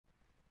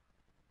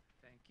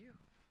you.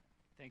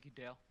 Thank you,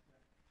 Dale.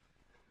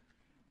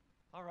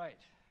 All right.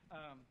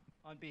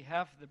 On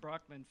behalf of the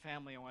Brockman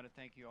family, I want to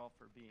thank you all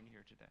for being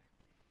here today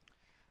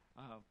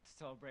to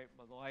celebrate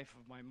the life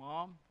of my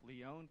mom,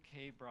 Leone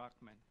K.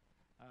 Brockman.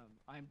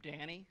 I'm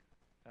Danny.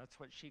 That's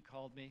what she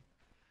called me.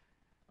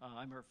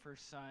 I'm her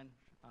first son.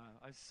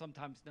 I'm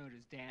sometimes known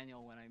as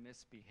Daniel when I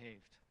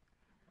misbehaved.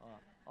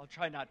 I'll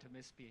try not to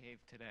misbehave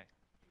today.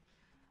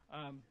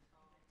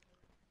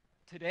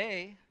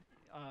 Today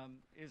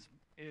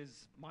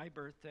is my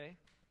birthday,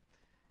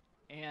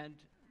 and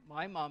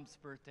my mom's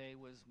birthday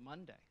was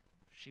Monday.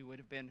 She would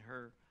have been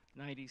her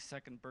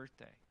 92nd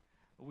birthday.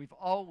 We've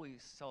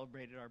always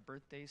celebrated our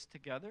birthdays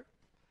together,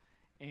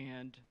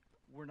 and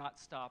we're not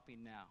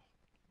stopping now.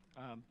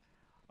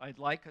 I'd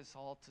like us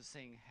all to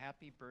sing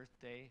happy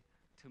birthday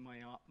to my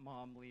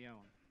mom, Leone.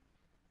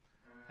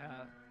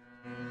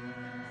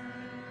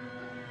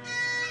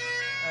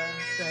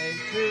 Birthday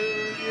to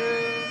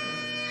you.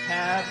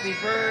 Happy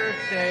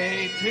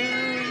birthday to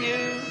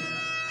you.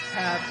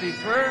 Happy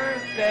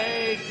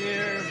birthday,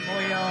 dear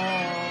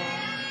Leone.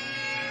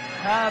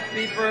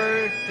 Happy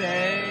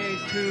birthday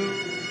to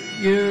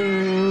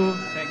you.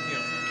 Thank you.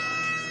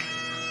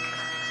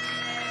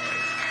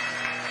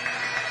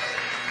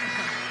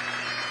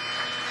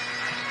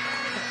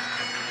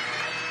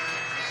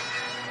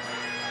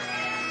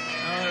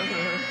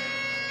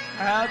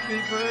 Happy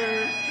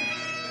birthday.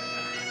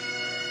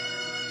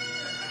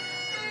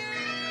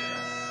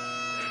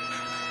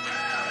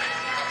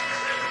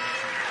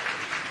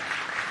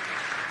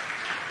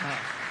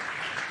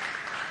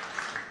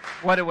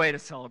 What a way to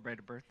celebrate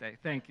a birthday.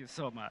 Thank you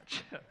so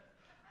much.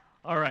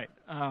 All right.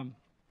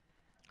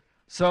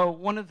 So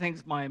one of the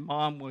things my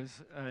mom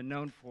was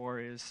known for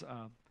is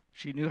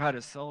she knew how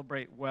to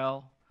celebrate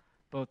well,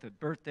 both at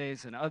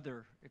birthdays and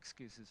other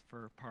excuses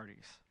for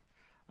parties.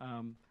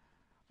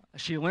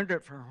 She learned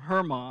it from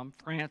her mom,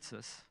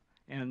 Frances,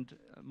 and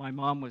my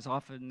mom was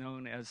often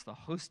known as the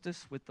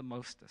hostess with the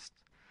mostest.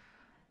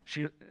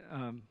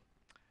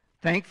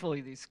 Thankfully,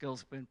 these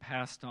skills have been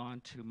passed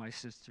on to my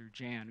sister,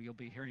 Jan. You'll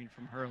be hearing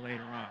from her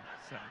later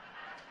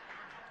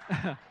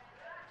on.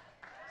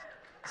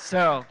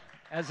 So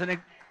as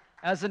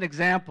an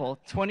example,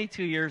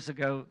 22 years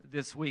ago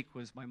this week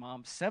was my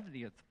mom's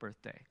 70th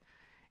birthday,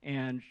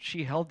 and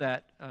she held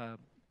that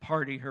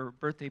party. Her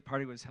birthday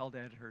party was held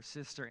at her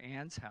sister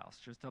Ann's house,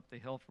 just up the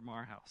hill from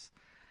our house.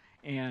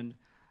 And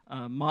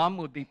Mom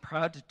would be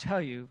proud to tell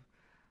you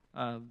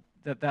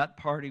that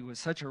party was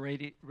such a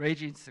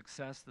raging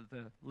success that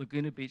the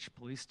Laguna Beach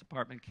Police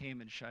Department came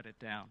and shut it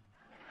down.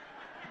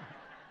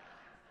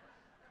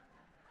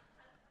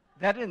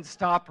 That didn't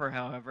stop her,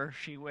 however.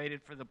 She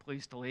waited for the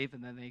police to leave,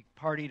 and then they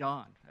partied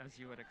on, as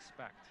you would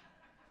expect.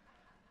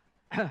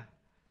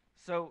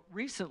 So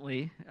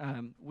recently,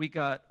 we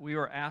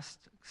were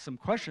asked some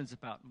questions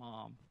about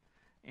Mom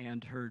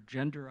and her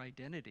gender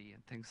identity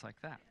and things like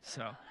that.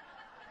 So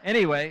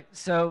anyway,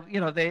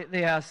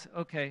 they asked,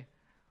 okay,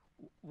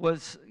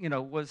 was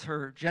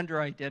her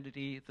gender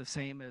identity the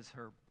same as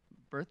her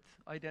birth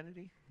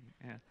identity?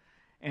 Yeah.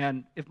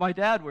 And if my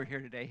dad were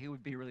here today, he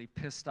would be really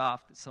pissed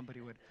off that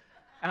somebody would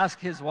ask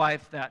his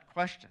wife that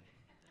question.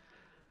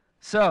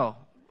 So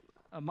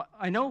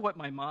I know what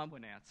my mom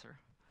would answer.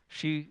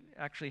 She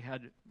actually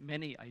had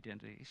many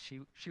identities.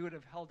 She would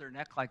have held her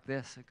neck like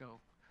this and go,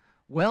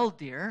 well,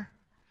 dear,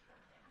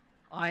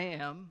 I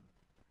am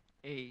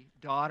a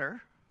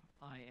daughter,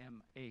 I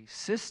am a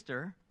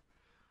sister,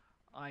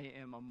 I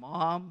am a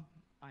mom,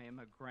 I am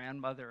a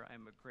grandmother, I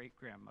am a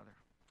great-grandmother.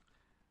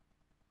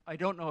 I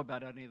don't know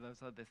about any of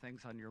those other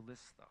things on your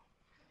list, though.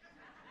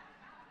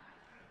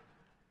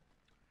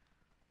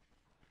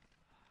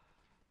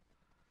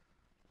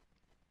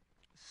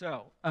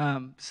 So,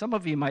 some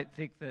of you might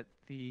think that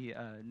the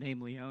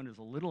name Leone is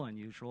a little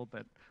unusual,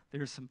 but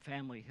there's some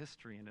family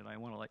history in it I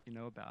want to let you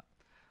know about.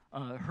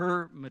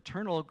 Her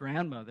maternal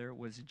grandmother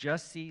was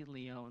Jessie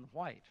Leone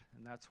White,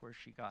 and that's where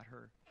she got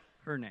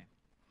her name.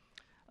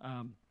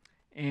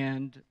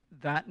 And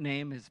that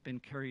name has been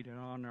carried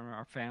on in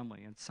our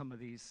family, and some of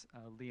these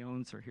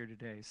Leones are here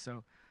today.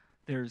 So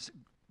there's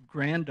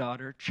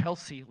granddaughter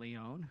Chelsea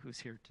Leone, who's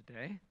here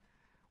today.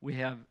 We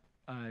have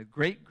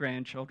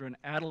great-grandchildren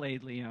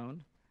Adelaide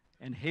Leone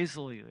and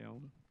Hazel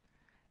Leone.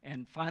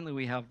 And finally,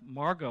 we have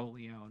Margot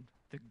Leone,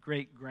 the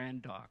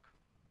great-granddog.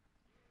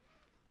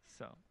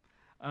 So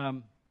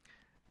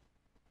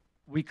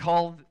we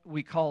call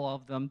all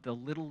of them the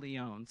Little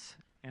Leones,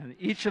 and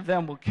each of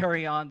them will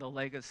carry on the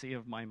legacy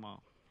of my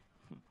mom.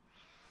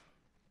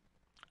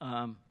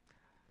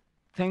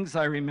 Things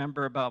I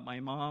remember about my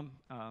mom,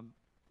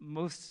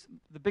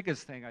 the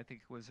biggest thing I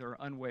think was her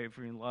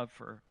unwavering love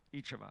for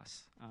each of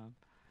us.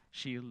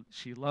 She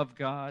loved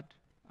God.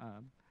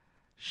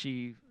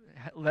 She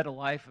led a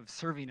life of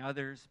serving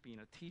others, being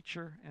a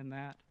teacher and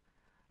that.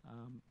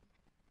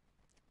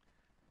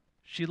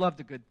 She loved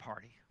a good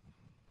party,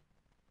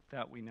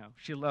 that we know.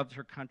 She loved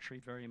her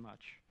country very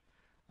much.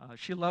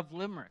 She loved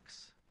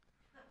limericks.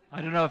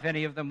 I don't know if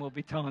any of them will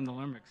be telling the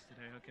limericks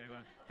today. Okay,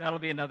 well, that'll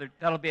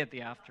be at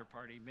the after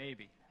party,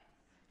 maybe.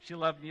 She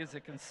loved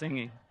music and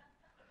singing.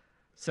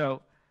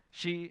 So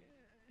she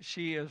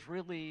is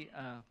really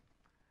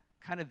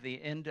kind of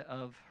the end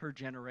of her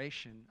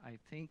generation. I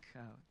think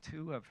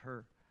two of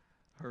her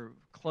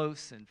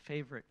close and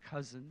favorite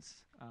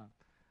cousins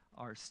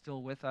are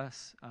still with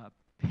us.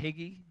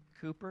 Peggy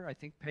Cooper, I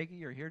think Peggy,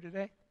 you're here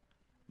today.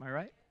 Am I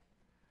right?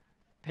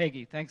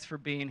 Peggy, thanks for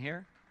being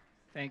here.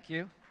 Thank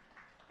you.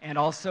 And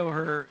also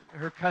her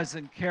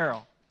cousin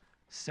Carol.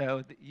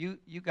 So you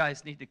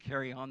guys need to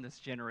carry on this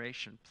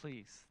generation,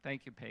 please.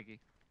 Thank you, Peggy.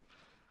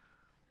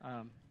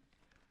 I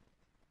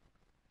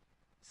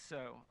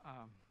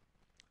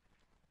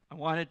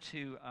wanted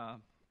to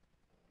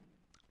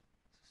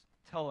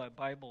tell a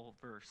Bible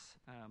verse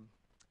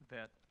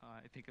that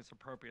I think is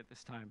appropriate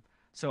this time.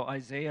 So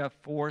Isaiah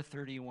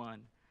 4:31.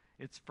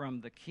 It's from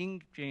the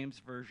King James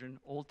Version,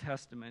 Old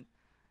Testament,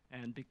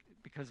 and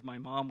because my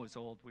mom was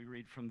old, we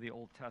read from the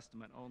Old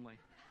Testament only.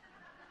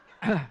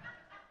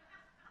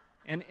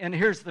 And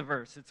here's the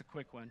verse. It's a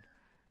quick one.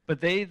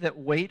 But they that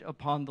wait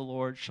upon the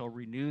Lord shall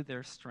renew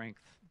their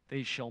strength.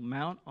 They shall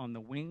mount on the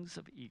wings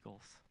of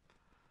eagles.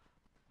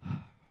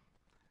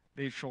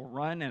 They shall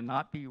run and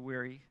not be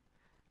weary,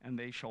 and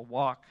they shall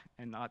walk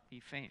and not be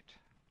faint.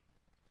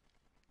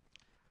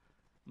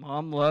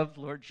 Mom loved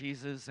Lord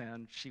Jesus,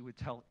 and she would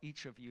tell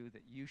each of you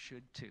that you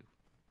should too.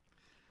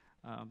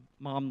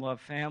 Mom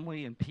loved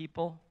family and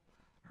people.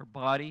 Her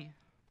body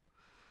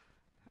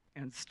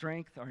and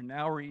strength are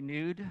now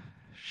renewed.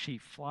 She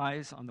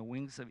flies on the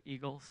wings of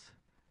eagles.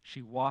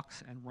 She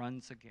walks and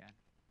runs again.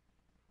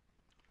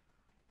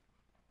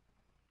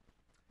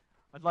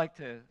 I'd like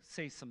to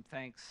say some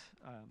thanks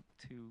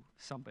to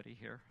somebody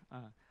here.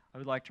 I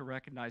would like to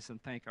recognize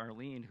and thank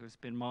Arlene, who's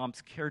been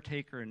Mom's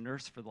caretaker and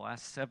nurse for the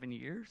last 7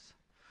 years.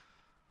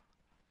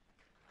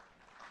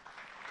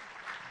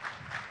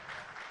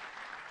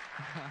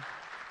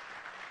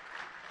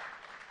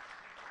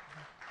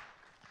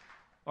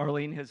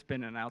 Arlene has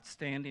been an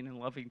outstanding and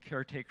loving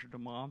caretaker to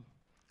Mom,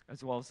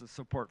 as well as the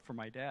support for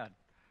my dad.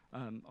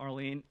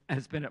 Arlene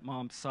has been at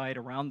Mom's side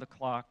around the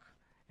clock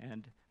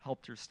and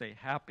helped her stay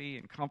happy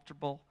and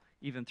comfortable,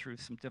 even through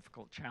some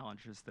difficult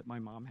challenges that my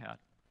mom had.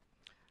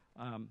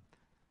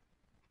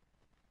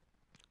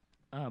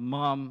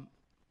 Mom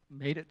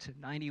made it to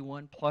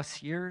 91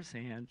 plus years,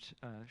 and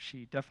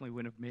she definitely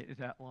wouldn't have made it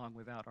that long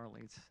without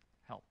Arlene's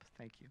help.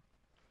 Thank you.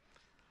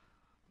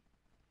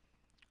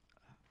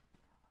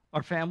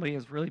 Our family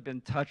has really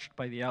been touched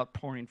by the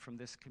outpouring from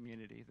this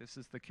community. This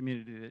is the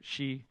community that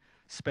she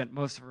spent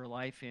most of her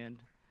life in,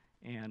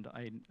 and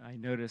I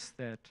noticed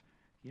that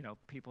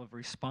people have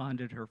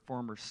responded, her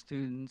former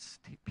students,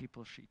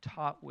 people she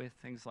taught with,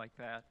 things like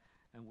that,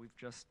 and we've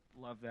just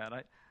loved that.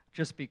 I'd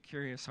just be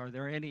curious, are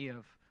there any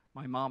of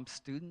my mom's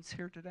students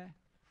here today?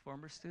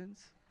 Former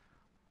students?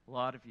 A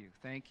lot of you,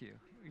 thank you.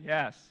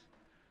 Yes.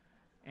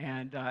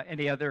 And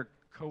any other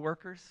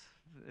coworkers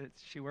that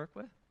she worked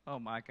with? Oh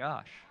my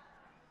gosh.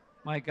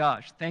 My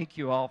gosh, thank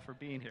you all for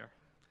being here.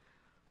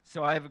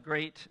 So I have a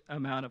great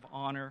amount of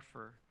honor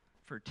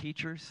for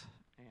teachers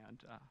and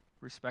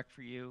respect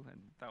for you, and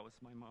that was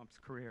my mom's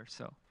career,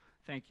 so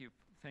thank you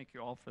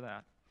all for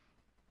that.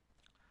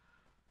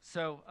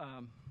 So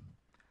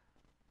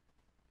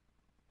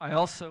I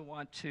also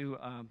want to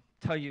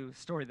tell you a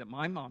story that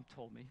my mom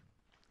told me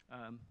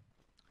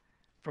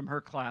from her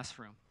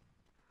classroom.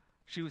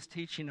 She was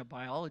teaching a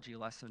biology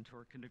lesson to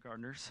her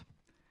kindergartners,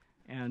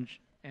 and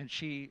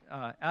she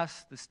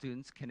asked the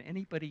students, can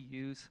anybody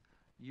use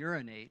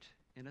urinate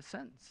in a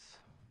sentence?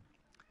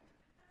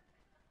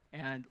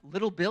 And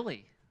little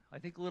Billy, I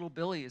think little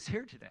Billy is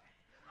here today.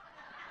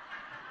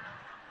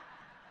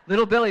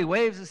 Little Billy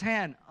waves his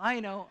hand. I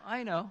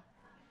know.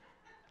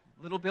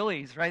 Little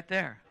Billy's right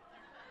there.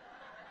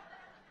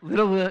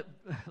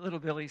 Little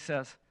Billy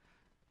says,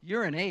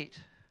 you're an 8,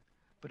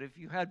 but if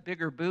you had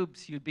bigger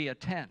boobs, you'd be a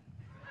 10.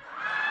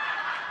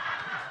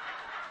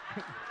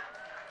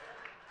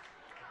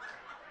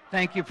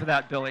 Thank you for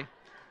that, Billy.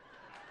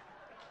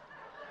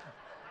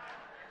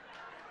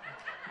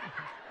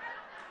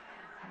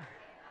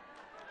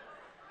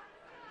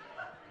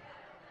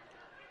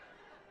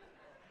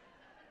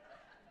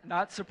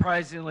 Not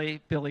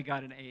surprisingly, Billy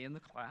got an A in the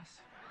class.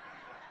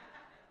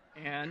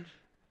 And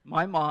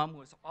my mom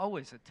was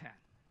always a 10.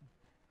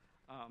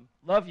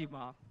 Love you,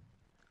 Mom.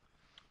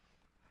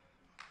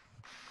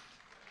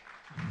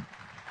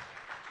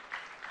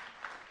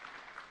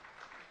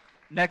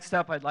 Next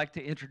up, I'd like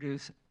to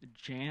introduce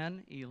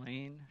Jan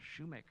Elaine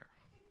Shoemaker.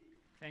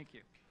 Thank you.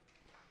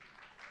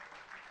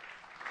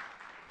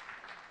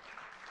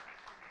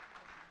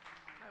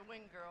 My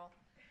wing girl.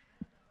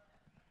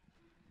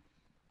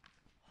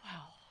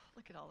 Wow,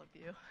 look at all of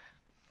you.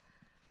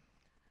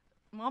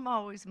 Mom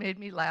always made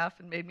me laugh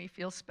and made me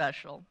feel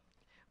special.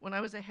 When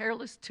I was a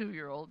hairless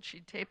 2-year-old,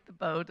 she'd tape the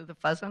bow to the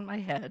fuzz on my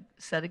head,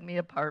 setting me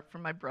apart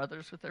from my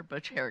brothers with their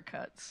butch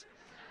haircuts.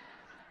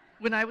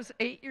 When I was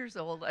 8 years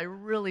old, I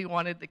really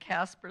wanted the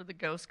Casper the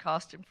Ghost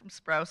costume from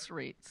Sprouse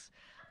Reitz.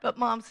 But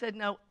Mom said,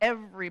 no,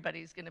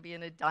 everybody's going to be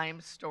in a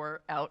dime store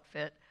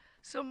outfit.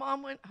 So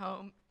Mom went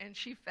home, and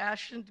she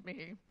fashioned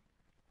me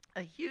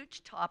a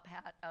huge top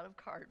hat out of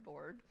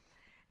cardboard.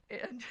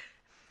 And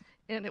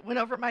and it went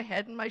over my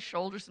head and my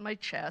shoulders and my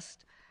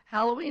chest.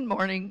 Halloween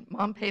morning,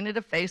 Mom painted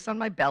a face on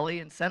my belly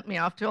and sent me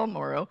off to El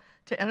Moro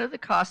to enter the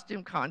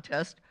costume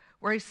contest,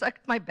 where I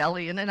sucked my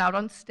belly in and out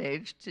on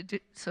stage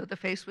so the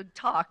face would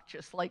talk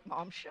just like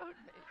Mom showed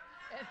me.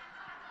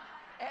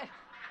 And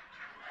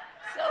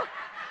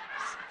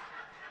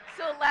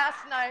so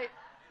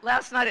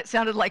last night it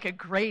sounded like a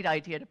great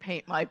idea to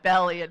paint my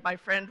belly, and my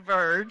friend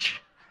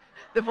Verge,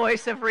 the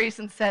voice of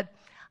reason, said,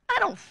 "I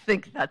don't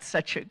think that's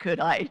such a good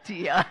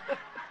idea."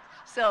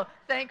 So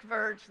thank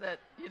Verge that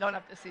you don't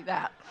have to see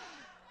that.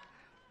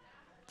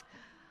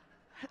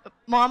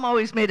 Mom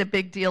always made a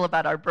big deal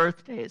about our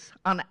birthdays.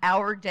 On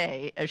our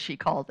day, as she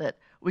called it,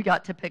 we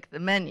got to pick the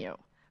menu.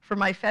 For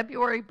my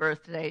February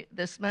birthday,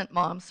 this meant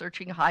Mom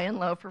searching high and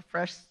low for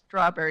fresh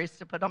strawberries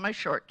to put on my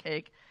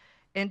shortcake,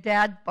 and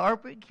Dad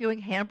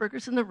barbecuing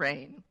hamburgers in the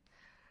rain,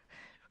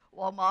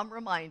 while Mom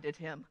reminded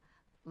him,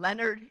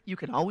 "Leonard, you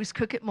can always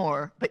cook it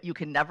more, but you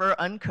can never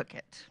uncook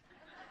it."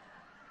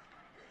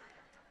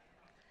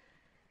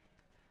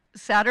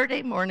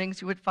 Saturday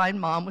mornings, you would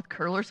find Mom with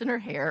curlers in her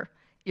hair,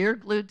 ear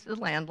glued to the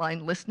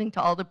landline, listening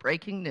to all the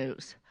breaking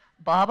news.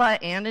 Baba,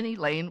 Ann, and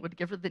Elaine would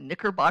give her the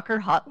Knickerbocker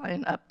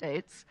hotline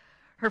updates.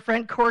 Her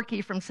friend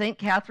Corky from St.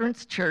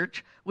 Catherine's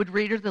Church would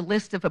read her the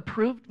list of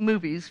approved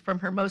movies from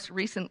her most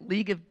recent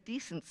League of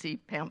Decency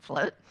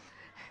pamphlet.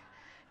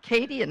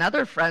 Katie and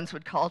other friends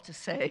would call to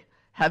say,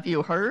 "Have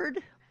you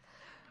heard?"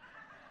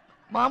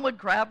 Mom would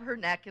grab her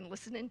neck and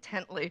listen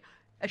intently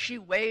as she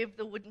waved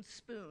the wooden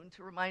spoon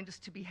to remind us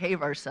to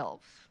behave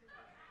ourselves.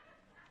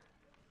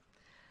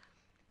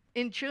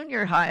 In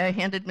junior high, I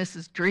handed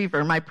Mrs.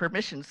 Drever my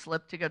permission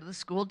slip to go to the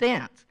school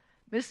dance.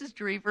 Mrs.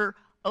 Drever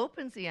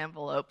opens the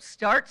envelope,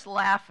 starts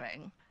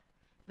laughing.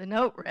 The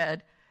note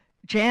read,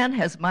 "Jan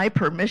has my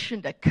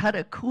permission to cut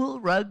a cool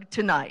rug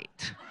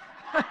tonight."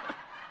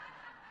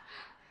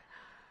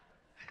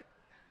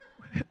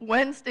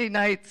 Wednesday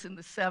nights in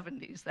the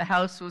 70s, the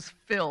house was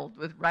filled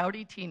with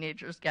rowdy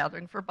teenagers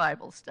gathering for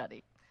Bible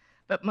study,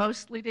 but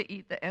mostly to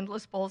eat the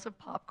endless bowls of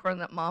popcorn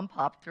that Mom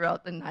popped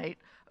throughout the night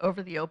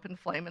over the open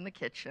flame in the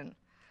kitchen.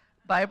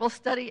 Bible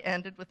study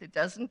ended with a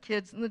dozen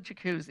kids in the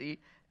jacuzzi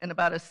and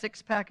about a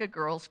six-pack of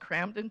girls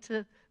crammed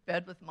into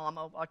bed with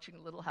Mama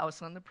watching Little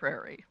House on the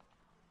Prairie.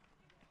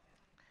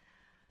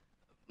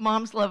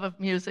 Mom's love of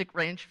music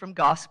ranged from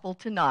gospel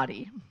to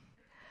naughty.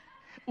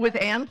 With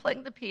Anne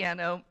playing the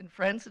piano and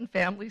friends and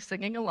family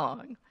singing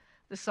along,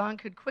 the song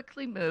could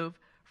quickly move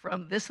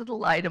from "This Little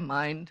Light of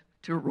Mine"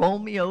 to "Roll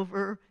Me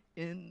Over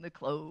in the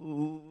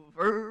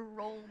Clover,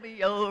 Roll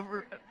Me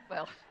Over."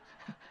 Well,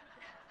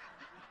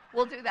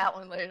 we'll do that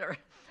one later.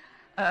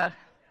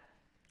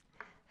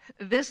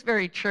 This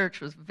very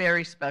church was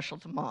very special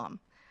to Mom.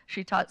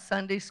 She taught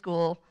Sunday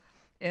school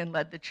and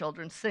led the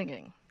children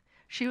singing.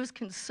 She was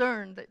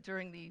concerned that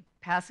during the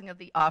passing of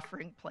the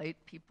offering plate,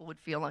 people would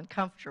feel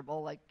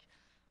uncomfortable, like,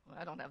 well,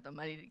 I don't have the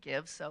money to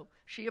give. So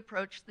she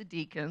approached the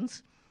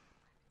deacons,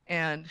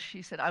 and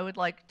she said, "I would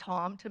like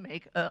Tom to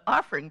make an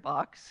offering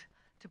box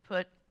to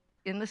put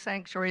in the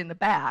sanctuary in the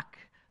back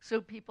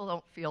so people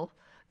don't feel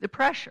the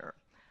pressure."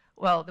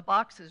 Well, the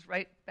box is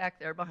right back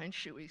there behind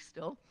Shuey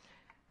still.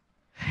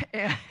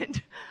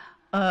 And,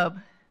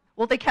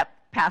 well, they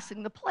kept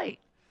passing the plate.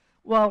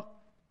 Well,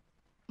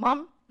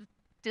 Mom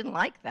didn't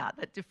like that.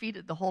 That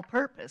defeated the whole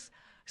purpose.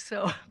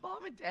 So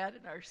Mom and Dad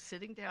and I are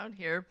sitting down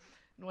here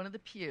in one of the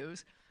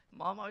pews.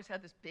 Mom always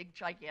had this big,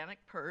 gigantic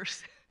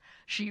purse.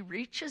 She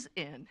reaches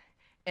in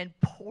and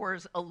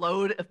pours a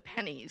load of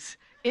pennies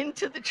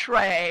into the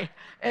tray.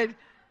 And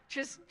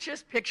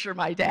just picture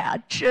my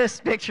dad.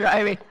 Just picture,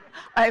 I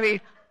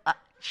mean,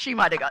 she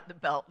might have gotten the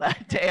belt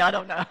that day. I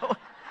don't know.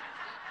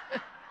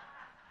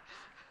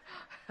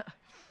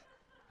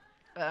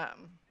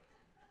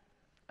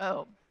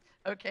 Oh,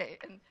 okay.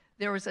 And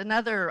there was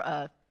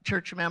another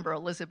church member,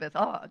 Elizabeth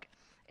Ogg,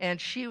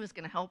 and she was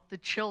going to help the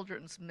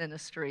children's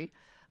ministry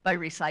by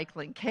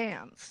recycling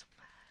cans.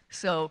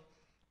 So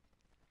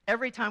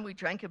every time we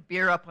drank a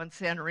beer up on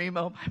San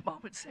Remo, my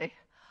mom would say,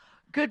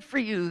 "Good for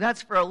you.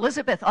 That's for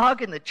Elizabeth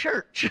Ogg in the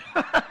church."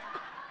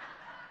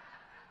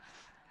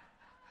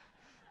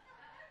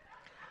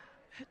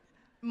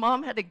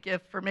 Mom had a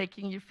gift for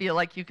making you feel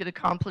like you could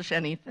accomplish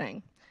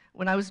anything.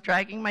 When I was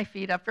dragging my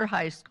feet after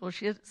high school,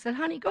 she said,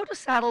 "Honey, go to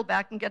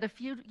Saddleback and get a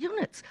few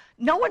units.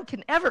 No one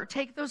can ever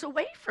take those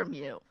away from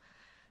you."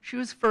 She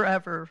was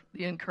forever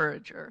the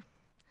encourager.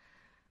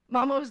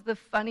 Mama was the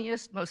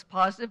funniest, most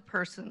positive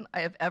person I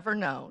have ever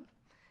known.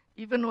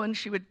 Even when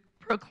she would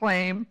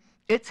proclaim,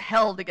 "It's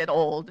hell to get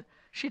old,"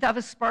 she'd have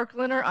a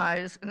sparkle in her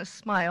eyes and a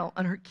smile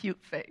on her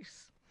cute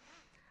face.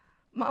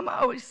 Mama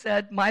always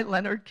said, "My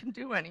Leonard can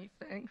do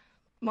anything."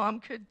 Mom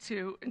could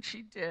too, and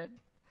she did.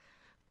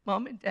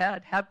 Mom and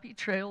Dad, happy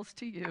trails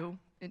to you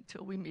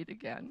until we meet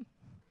again.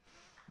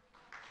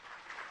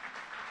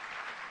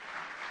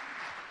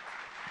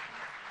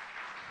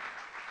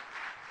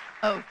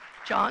 Oh,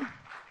 John?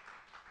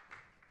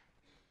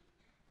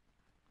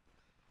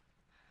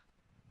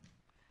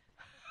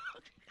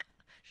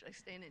 Should I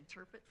stay and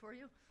interpret for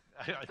you?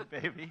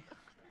 Maybe.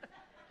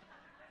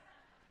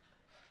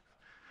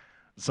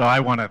 So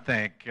I want to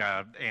thank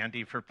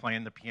Andy for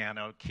playing the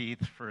piano,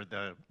 Keith for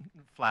the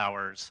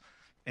flowers,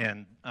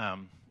 and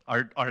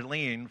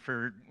Arlene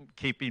for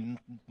keeping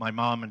my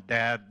mom and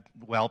dad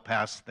well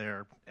past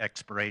their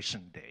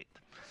expiration date.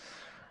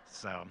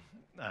 So,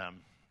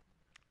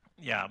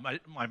 yeah,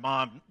 my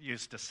mom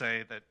used to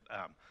say that,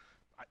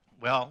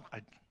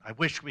 I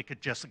wish we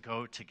could just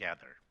go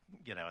together.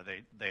 You know,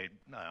 they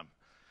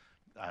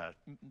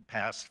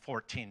passed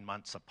 14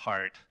 months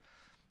apart.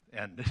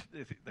 And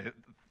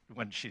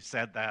when she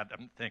said that,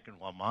 I'm thinking,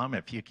 well, Mom,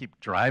 if you keep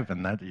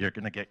driving, that you're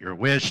going to get your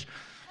wish.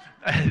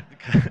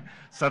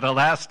 So the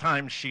last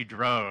time she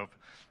drove,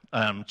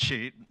 well,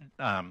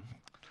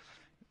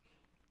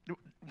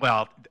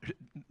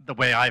 the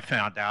way I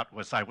found out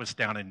was I was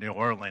down in New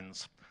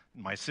Orleans.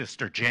 My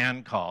sister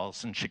Jan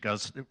calls, and she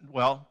goes,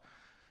 well,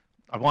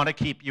 I want to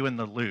keep you in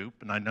the loop,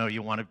 and I know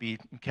you want to be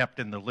kept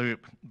in the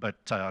loop,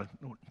 but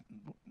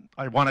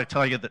I want to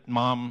tell you that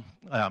Mom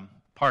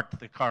parked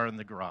the car in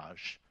the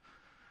garage.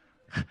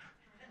 And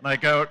I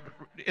go,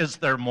 is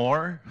there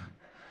more?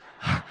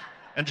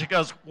 And she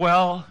goes,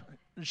 well,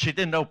 she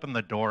didn't open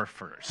the door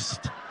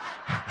first.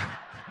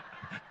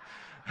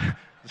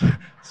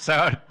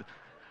 So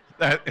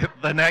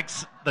the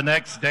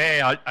next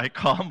day, I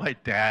call my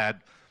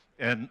dad,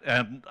 and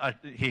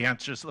he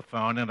answers the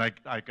phone, and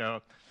I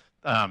go,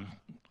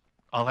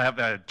 I'll have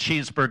a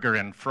cheeseburger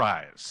and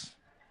fries.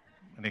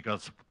 And he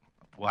goes,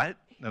 what?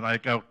 And I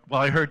go,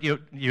 well, I heard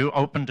you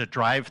opened a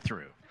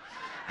drive-through.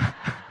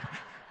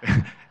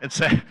 And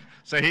so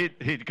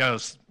he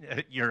goes,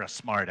 you're a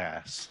smart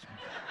ass.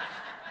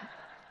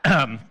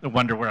 I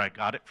wonder where I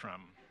got it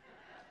from.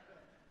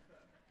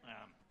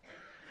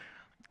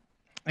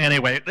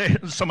 Anyway,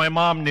 so my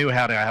mom knew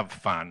how to have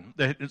fun.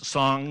 The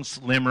songs,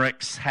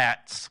 limericks,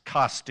 hats,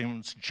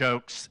 costumes,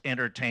 jokes,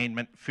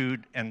 entertainment,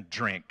 food, and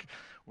drink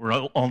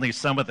were only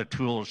some of the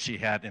tools she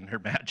had in her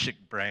magic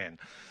brain.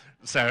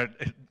 So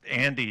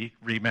Andy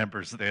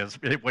remembers this.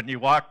 When you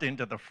walked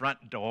into the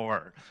front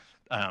door,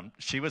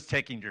 she was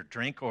taking your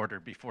drink order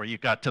before you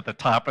got to the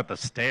top of the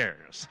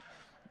stairs.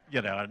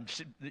 You know, and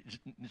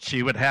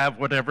she would have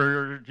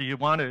whatever you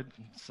wanted.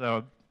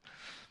 So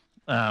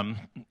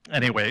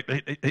anyway,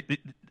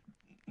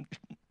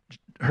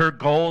 her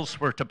goals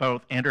were to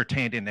both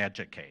entertain and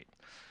educate.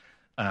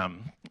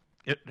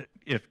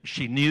 If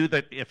she knew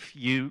that if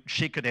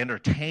she could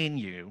entertain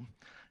you,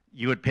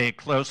 you would pay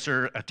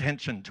closer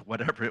attention to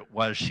whatever it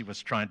was she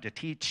was trying to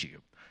teach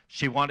you.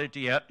 She wanted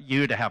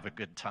you to have a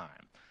good time.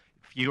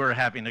 If you were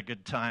having a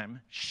good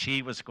time,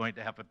 she was going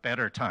to have a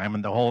better time,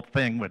 and the whole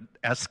thing would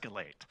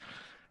escalate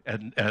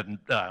and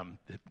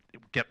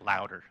get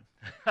louder.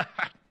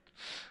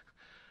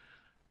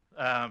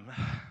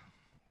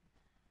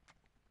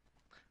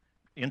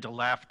 Into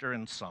laughter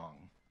and song.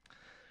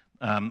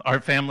 Our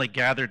family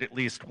gathered at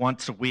least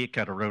once a week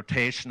at a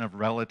rotation of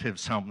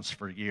relatives' homes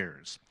for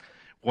years.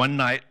 One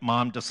night,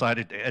 Mom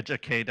decided to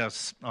educate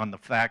us on the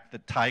fact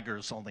that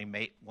tigers only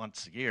mate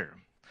once a year.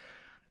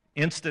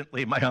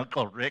 Instantly, my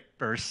Uncle Rick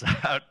bursts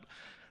out,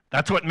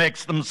 that's what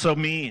makes them so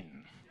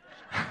mean.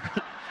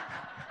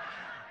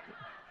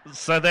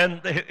 So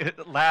then,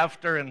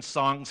 laughter and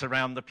songs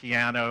around the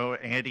piano.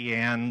 Auntie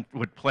Ann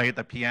would play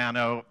the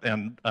piano,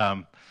 and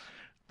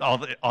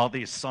all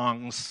these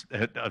songs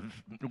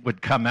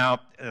would come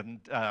out. And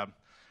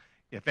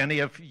if any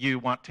of you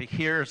want to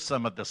hear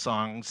some of the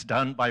songs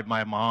done by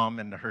my mom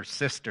and her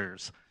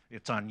sisters,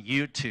 it's on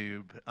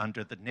YouTube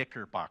under the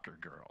Knickerbocker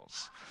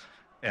Girls.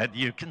 And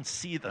you can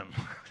see them.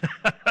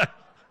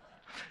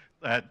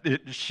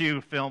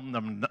 She filmed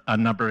them a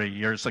number of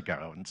years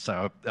ago, and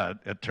so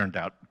it turned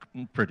out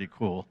pretty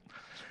cool.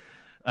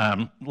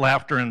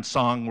 Laughter and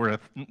song were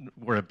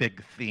a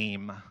big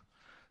theme.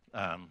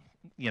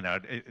 You know,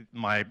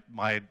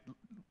 my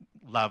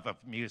love of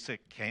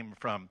music came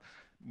from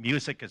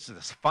music is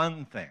this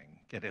fun thing.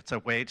 It's a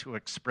way to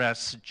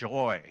express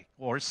joy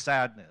or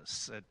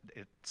sadness.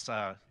 It's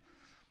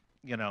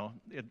you know,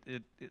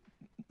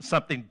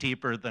 something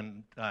deeper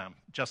than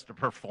just a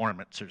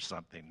performance or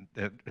something,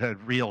 a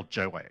real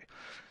joy.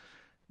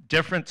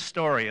 Different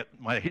story at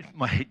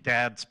my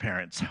dad's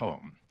parents'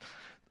 home.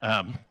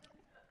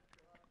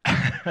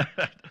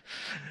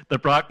 The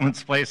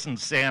Brockman's place in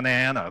Santa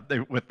Ana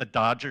with the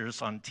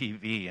Dodgers on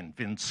TV and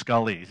Vin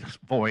Scully's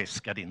voice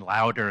getting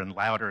louder and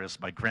louder as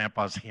my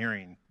grandpa's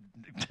hearing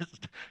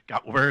just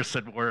got worse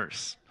and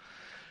worse.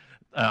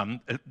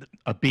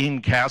 A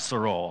bean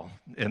casserole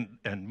and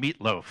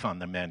meatloaf on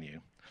the menu.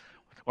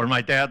 Or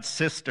my dad's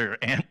sister,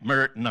 Aunt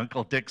Mert, and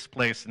Uncle Dick's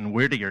place in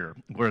Whittier,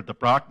 where the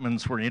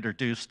Brockmans were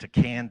introduced to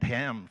canned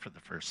ham for the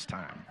first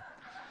time.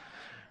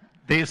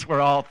 These were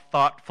all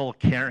thoughtful,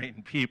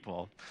 caring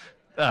people.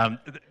 But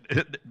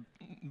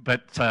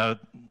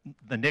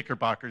the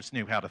Knickerbockers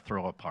knew how to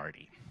throw a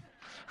party.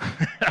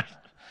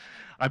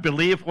 I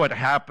believe what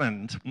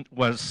happened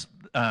was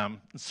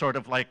sort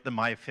of like the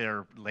My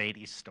Fair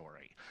Lady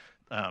story.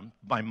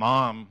 My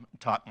mom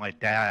taught my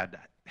dad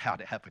how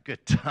to have a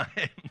good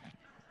time.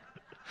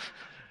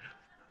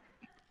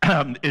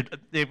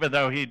 Even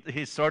though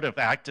he sort of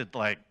acted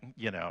like,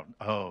 you know,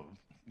 oh,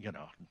 you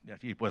know,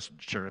 he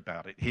wasn't sure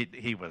about it.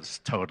 He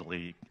was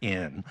totally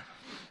in.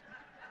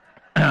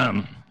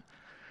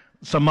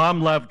 So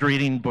Mom loved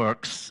reading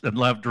books and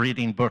loved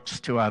reading books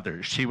to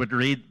others. She would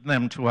read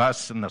them to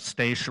us in the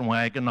station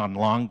wagon on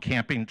long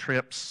camping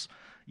trips,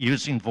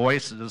 using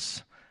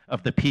voices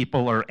of the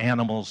people or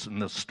animals in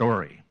the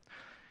story.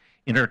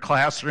 In her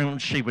classroom,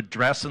 she would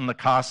dress in the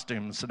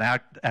costumes and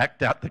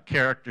act out the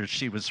characters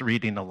she was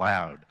reading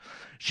aloud.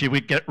 She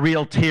would get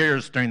real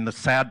tears during the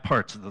sad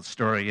parts of the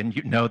story, and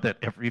you know that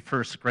every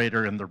first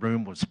grader in the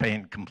room was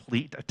paying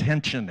complete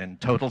attention in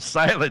total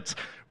silence,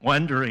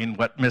 wondering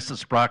what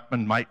Mrs.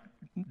 Brockman might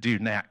do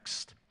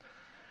next.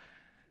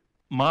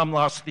 Mom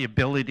lost the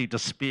ability to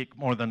speak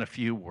more than a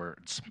few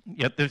words,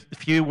 yet the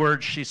few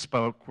words she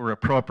spoke were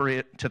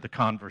appropriate to the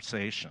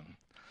conversation.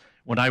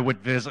 When I would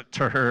visit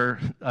to her,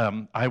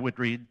 I would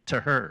read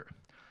to her.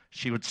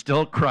 She would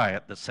still cry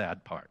at the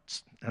sad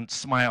parts and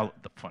smile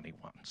at the funny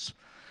ones.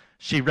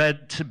 She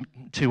read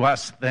to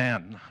us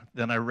then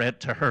I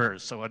read to her,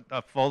 so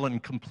a full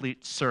and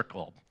complete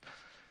circle.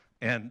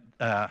 And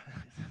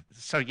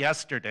so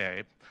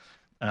yesterday,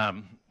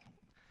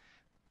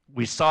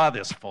 we saw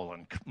this full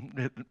and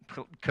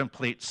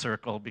complete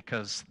circle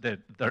because the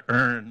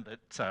urn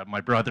that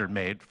my brother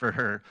made for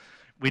her,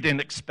 we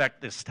didn't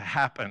expect this to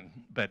happen,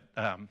 but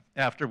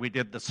after we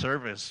did the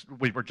service,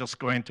 we were just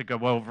going to go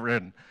over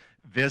and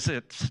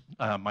visit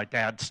my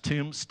dad's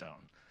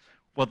tombstone.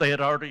 Well, they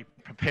had already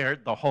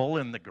prepared the hole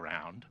in the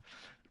ground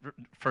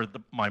for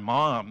my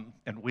mom,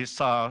 and we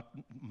saw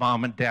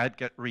Mom and Dad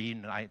get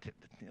reunited,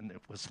 and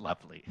it was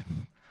lovely.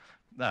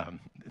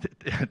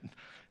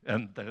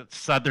 And the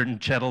Southern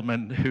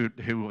gentleman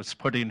who was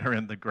putting her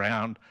in the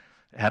ground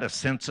had a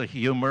sense of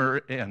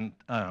humor and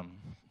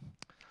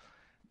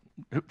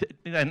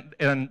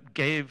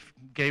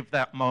gave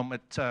that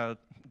moment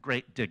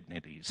great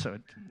dignity. So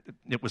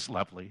it was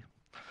lovely.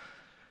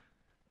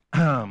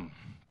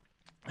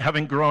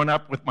 Having grown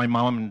up with my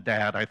mom and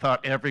dad, I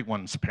thought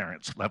everyone's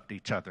parents loved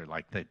each other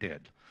like they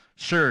did.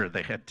 Sure,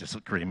 they had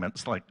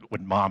disagreements, like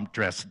when Mom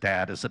dressed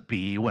Dad as a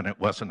bee when it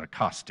wasn't a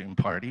costume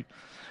party.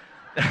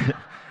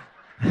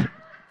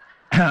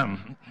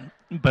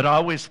 But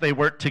always they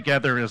worked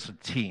together as a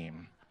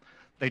team.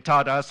 They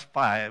taught us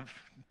 5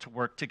 to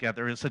work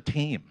together as a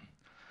team.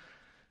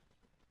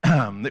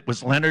 It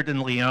was Leonard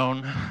and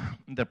Leone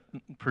that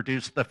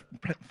produced the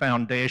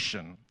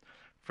foundation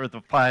for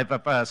the 5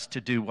 of us to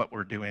do what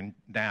we're doing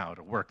now,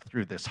 to work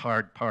through this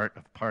hard part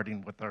of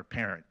parting with our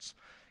parents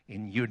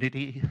in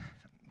unity,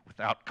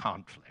 without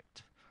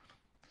conflict.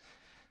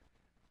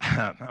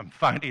 I'm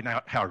finding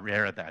out how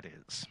rare that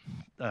is.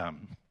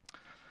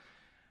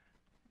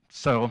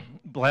 So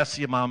bless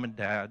you, Mom and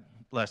Dad.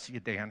 Bless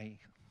you, Danny,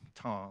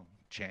 Tom,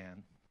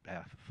 Jan,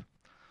 Beth.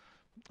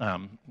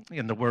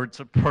 In the words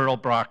of Pearl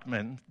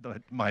Brockman,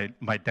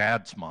 my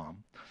dad's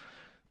mom,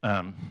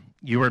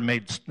 you are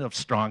made of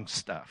strong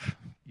stuff.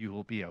 You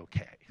will be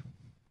okay.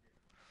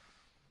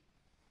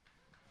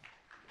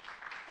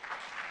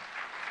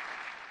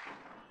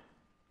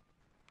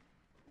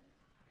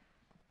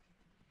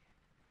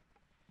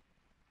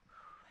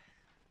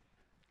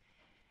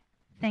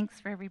 Thanks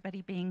for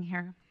everybody being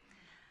here.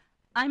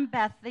 I'm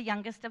Beth, the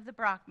youngest of the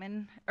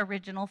Brockman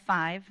original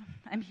 5.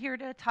 I'm here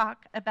to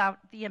talk about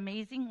the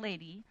amazing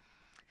lady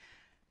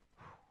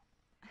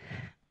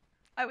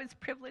I was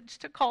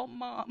privileged to call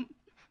Mom.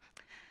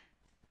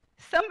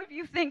 Some of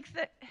you think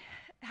that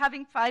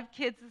having 5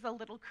 kids is a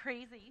little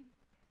crazy,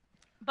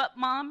 but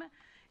Mom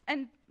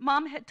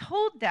had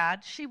told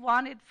Dad she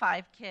wanted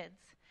 5 kids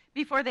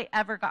before they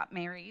ever got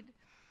married.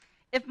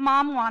 If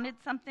Mom wanted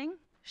something,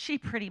 she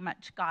pretty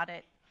much got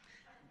it.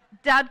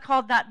 Dad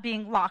called that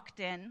being locked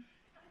in.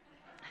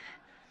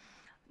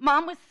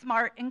 Mom was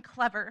smart and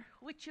clever,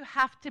 which you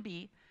have to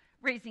be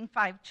raising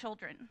 5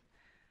 children.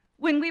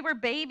 When we were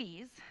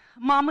babies,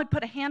 Mom would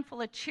put a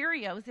handful of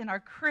Cheerios in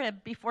our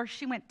crib before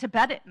she went to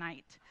bed at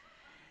night.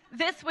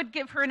 This would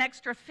give her an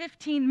extra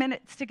 15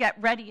 minutes to get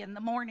ready in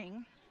the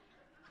morning.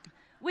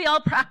 We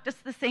all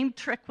practiced the same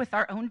trick with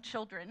our own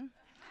children.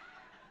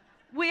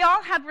 We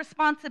all had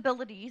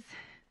responsibilities.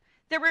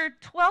 There were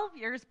 12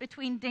 years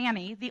between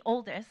Danny, the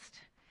oldest,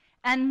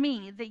 and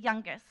me, the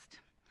youngest.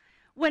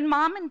 When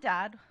Mom and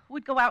Dad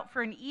would go out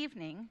for an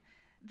evening,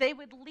 they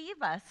would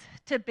leave us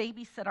to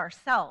babysit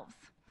ourselves.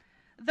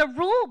 The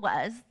rule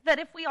was that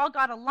if we all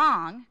got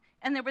along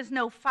and there was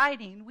no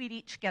fighting, we'd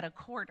each get a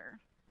quarter.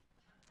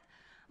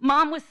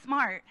 Mom was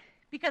smart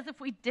because if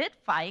we did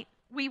fight,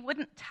 we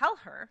wouldn't tell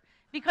her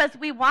because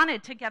we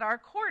wanted to get our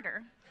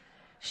quarter.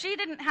 She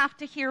didn't have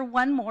to hear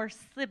one more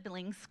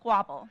sibling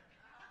squabble.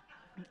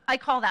 I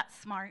call that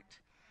smart.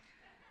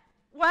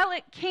 While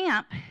at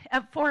camp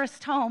at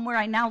Forest Home, where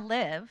I now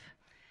live,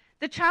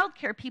 the child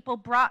care people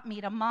brought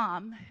me to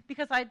Mom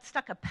because I'd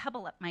stuck a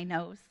pebble up my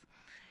nose.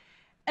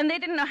 And they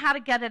didn't know how to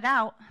get it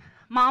out.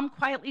 Mom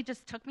quietly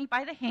just took me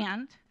by the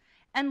hand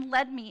and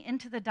led me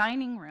into the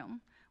dining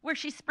room where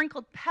she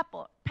sprinkled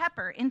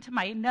pepper into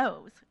my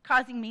nose,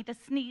 causing me to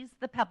sneeze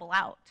the pebble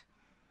out.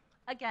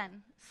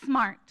 Again,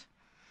 smart.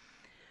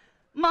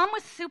 Mom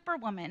was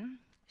Superwoman.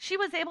 She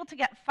was able to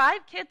get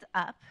 5 kids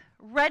up,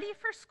 ready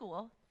for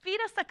school, feed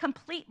us a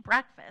complete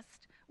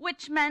breakfast,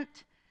 which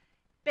meant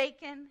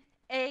bacon,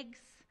 eggs,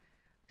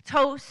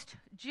 toast,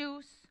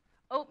 juice,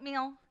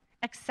 oatmeal,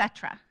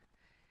 etc.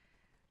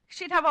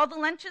 She'd have all the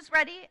lunches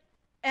ready,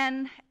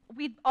 and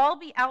we'd all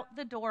be out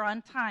the door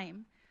on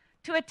time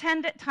to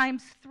attend at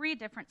times 3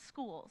 different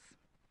schools.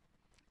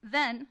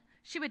 Then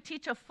she would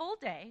teach a full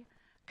day,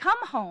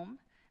 come home,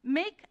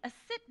 make a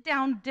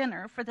sit-down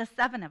dinner for the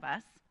 7 of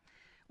us.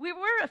 We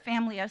were a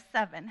family of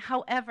 7.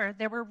 However,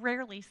 there were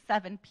rarely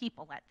 7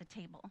 people at the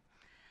table.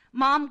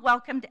 Mom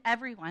welcomed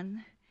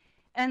everyone,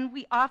 and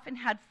we often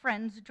had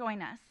friends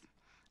join us.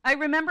 I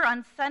remember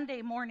on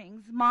Sunday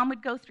mornings, Mom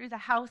would go through the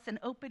house and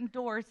open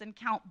doors and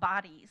count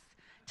bodies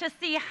to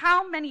see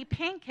how many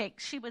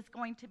pancakes she was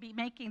going to be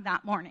making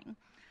that morning.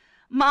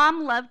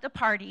 Mom loved a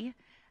party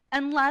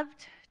and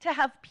loved to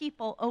have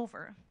people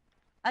over.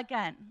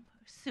 Again,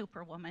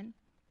 superwoman.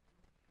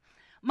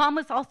 Mom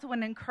was also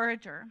an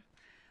encourager.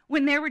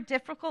 When there were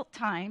difficult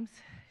times,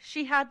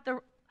 she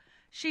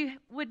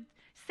would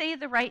say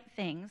the right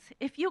things.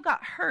 If you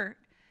got hurt,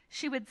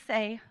 she would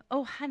say,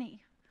 "Oh,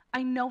 honey,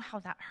 I know how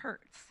that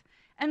hurts."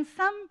 And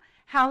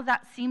somehow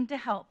that seemed to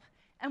help,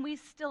 and we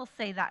still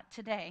say that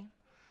today.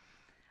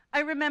 I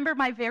remember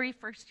my very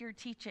first year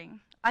teaching.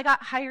 I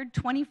got hired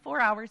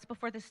 24 hours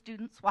before the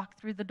students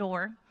walked through the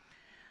door.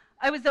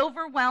 I was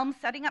overwhelmed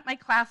setting up my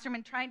classroom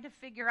and trying to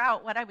figure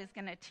out what I was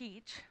going to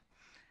teach.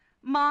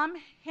 Mom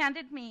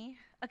handed me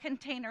a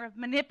container of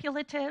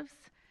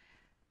manipulatives,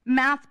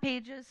 math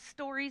pages,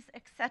 stories,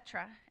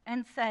 etc.,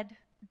 and said,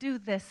 "Do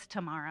this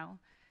tomorrow."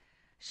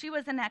 She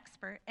was an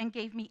expert and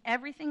gave me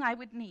everything I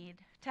would need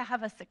to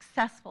have a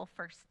successful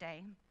first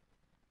day.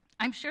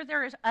 I'm sure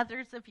there are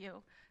others of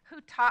you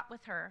who taught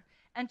with her,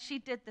 and she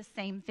did the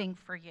same thing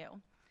for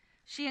you.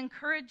 She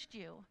encouraged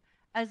you,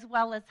 as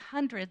well as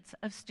hundreds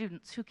of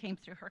students who came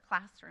through her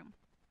classroom.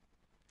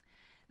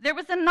 There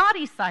was a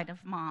naughty side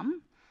of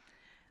Mom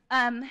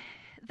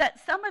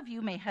that some of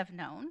you may have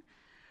known.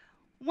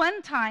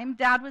 One time,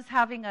 Dad was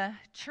having a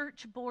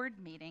church board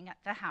meeting at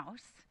the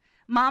house.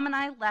 Mom and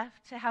I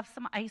left to have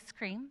some ice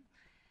cream.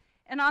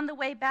 And on the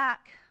way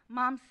back,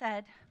 Mom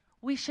said,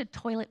 "We should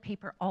toilet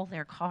paper all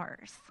their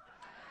cars."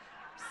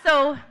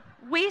 So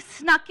we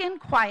snuck in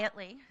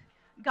quietly,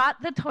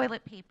 got the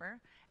toilet paper,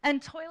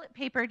 and toilet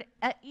papered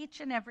at each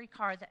and every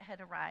car that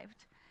had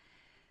arrived.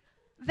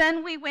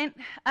 Then we went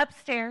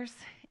upstairs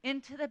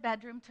into the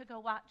bedroom to go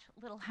watch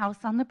Little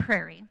House on the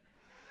Prairie,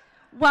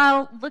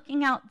 while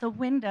looking out the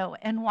window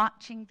and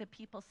watching the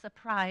people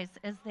surprised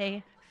as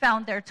they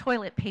found their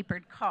toilet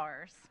papered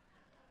cars.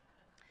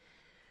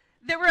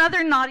 There were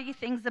other naughty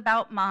things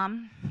about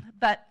Mom,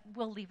 but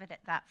we'll leave it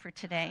at that for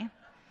today.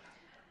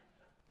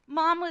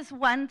 Mom was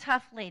one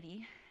tough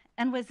lady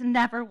and was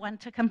never one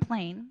to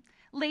complain.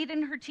 Late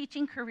in her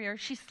teaching career,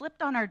 she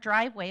slipped on our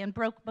driveway and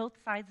broke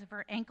both sides of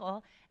her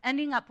ankle,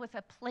 ending up with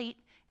a plate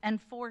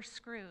and 4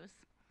 screws.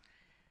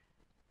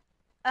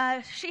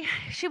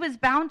 She was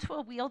bound to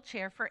a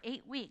wheelchair for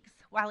 8 weeks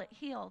while it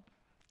healed.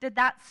 Did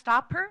that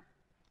stop her?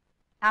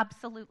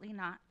 Absolutely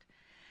not.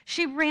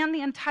 She ran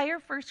the entire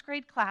first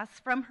grade class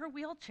from her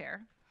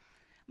wheelchair.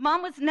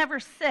 Mom was never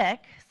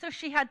sick, so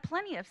she had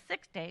plenty of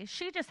sick days.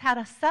 She just had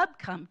a sub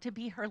come to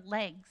be her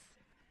legs.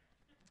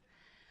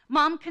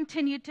 Mom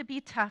continued to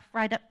be tough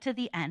right up to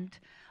the end,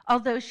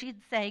 although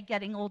she'd say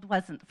getting old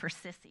wasn't for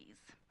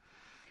sissies.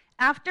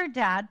 After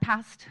Dad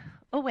passed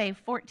away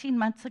 14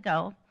 months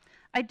ago,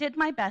 I did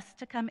my best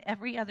to come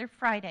every other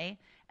Friday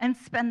and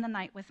spend the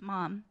night with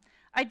Mom.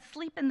 I'd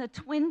sleep in the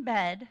twin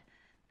bed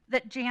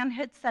that Jan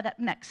had set up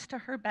next to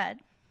her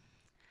bed.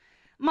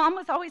 Mom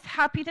was always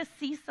happy to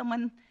see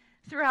someone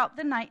throughout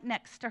the night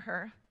next to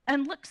her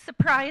and looked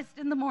surprised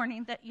in the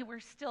morning that you were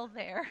still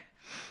there.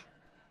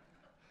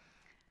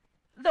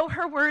 Though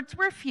her words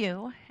were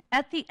few,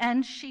 at the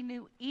end she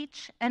knew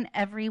each and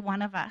every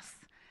one of us,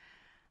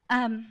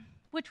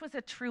 which was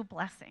a true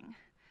blessing.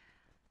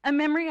 A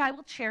memory I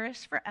will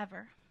cherish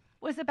forever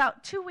was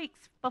about 2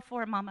 weeks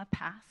before Mama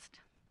passed.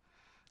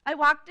 I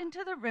walked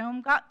into the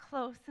room, got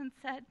close, and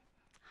said,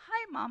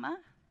 "Hi, Mama.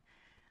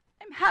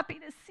 I'm happy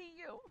to see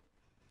you."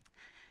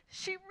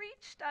 She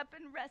reached up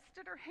and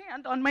rested her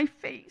hand on my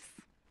face.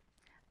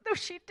 Though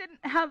she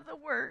didn't have the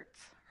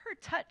words, her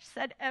touch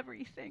said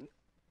everything.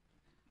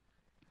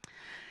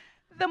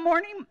 The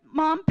morning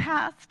Mom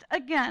passed,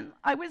 again,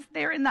 I was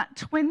there in that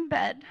twin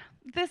bed,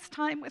 this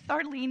time with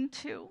Arlene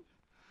too.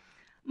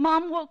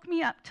 Mom woke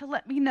me up to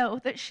let me know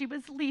that she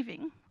was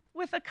leaving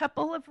with a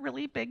couple of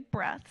really big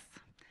breaths.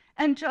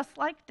 And just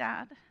like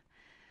Dad,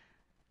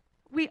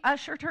 we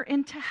ushered her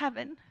into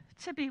heaven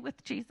to be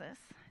with Jesus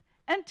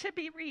and to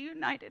be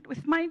reunited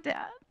with my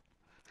dad.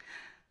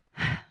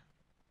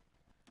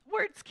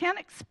 Words can't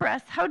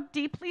express how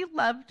deeply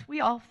loved we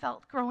all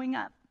felt growing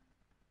up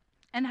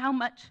and how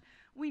much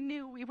we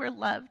knew we were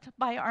loved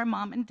by our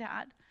mom and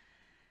dad.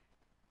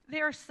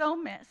 They are so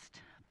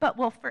missed, but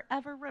will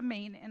forever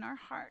remain in our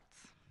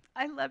hearts.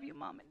 I love you,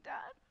 Mom and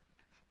Dad.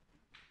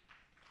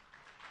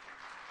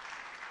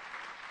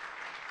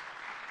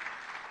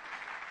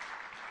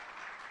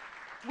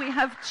 We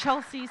have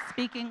Chelsea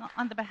speaking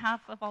on the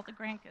behalf of all the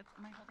grandkids.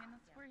 Am I holding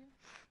this for you?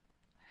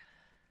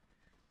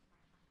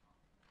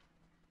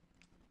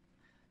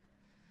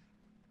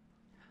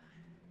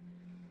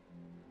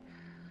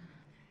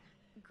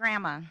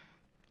 Grandma,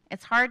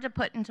 it's hard to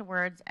put into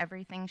words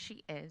everything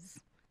she is,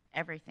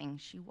 everything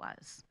she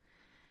was.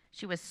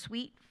 She was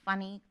sweet,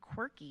 funny,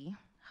 quirky,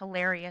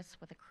 hilarious,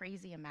 with a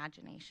crazy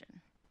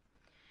imagination.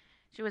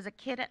 She was a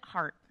kid at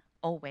heart,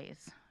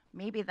 always.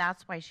 Maybe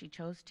that's why she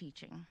chose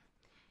teaching.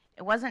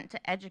 It wasn't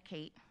to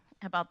educate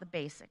about the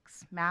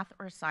basics, math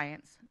or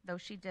science, though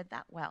she did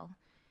that well.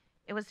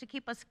 It was to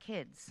keep us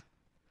kids.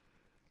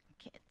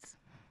 Kids.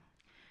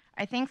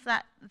 I think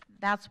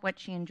that's what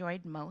she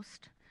enjoyed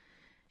most.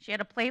 She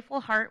had a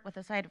playful heart with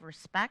a side of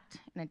respect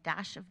and a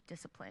dash of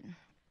discipline.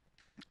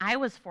 I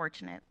was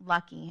fortunate,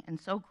 lucky, and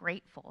so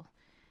grateful.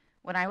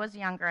 When I was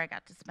younger, I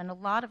got to spend a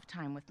lot of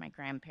time with my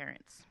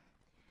grandparents,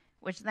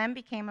 which then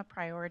became a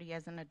priority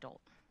as an adult.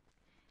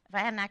 If I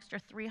had an extra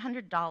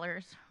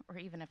 $300, or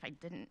even if I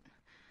didn't,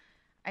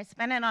 I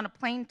spent it on a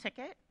plane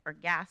ticket or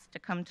gas to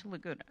come to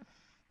Laguna.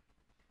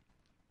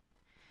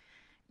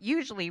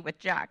 Usually with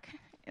Jack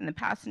in the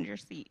passenger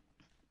seat.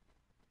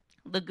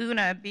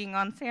 Laguna being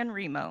on San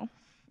Remo,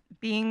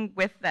 being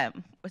with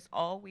them was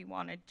all we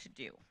wanted to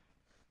do.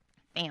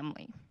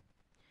 Family.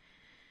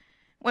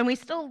 When we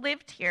still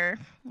lived here,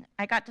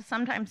 I got to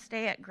sometimes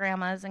stay at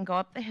Grandma's and go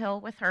up the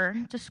hill with her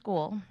to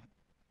school,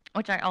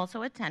 which I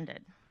also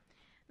attended.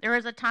 There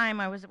was a time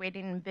I was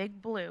waiting in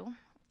Big Blue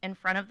in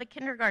front of the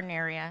kindergarten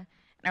area,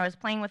 and I was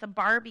playing with a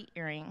Barbie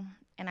earring,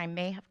 and I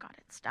may have got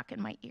it stuck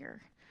in my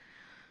ear.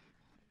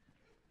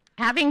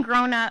 Having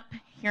grown up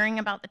hearing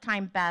about the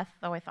time Beth,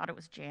 though I thought it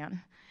was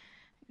Jan,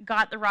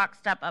 got the rock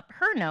step up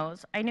her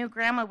nose, I knew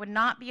Grandma would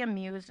not be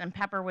amused and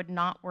pepper would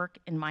not work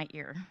in my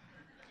ear.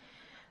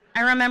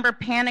 I remember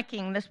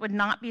panicking. This would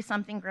not be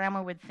something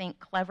Grandma would think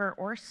clever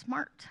or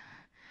smart.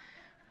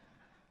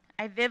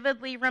 I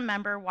vividly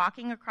remember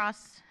walking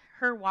across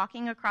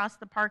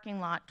the parking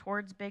lot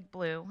towards Big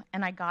Blue,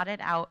 and I got it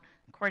out,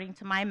 according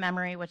to my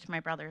memory, which my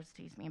brothers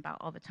tease me about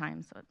all the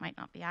time, so it might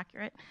not be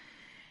accurate,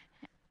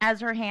 as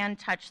her hand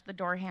touched the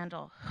door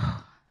handle.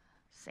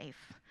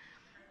 Safe.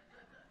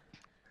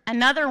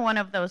 Another one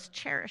of those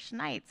cherished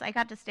nights. I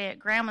got to stay at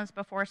Grandma's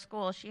before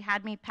school. She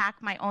had me pack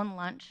my own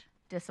lunch,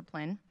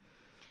 discipline.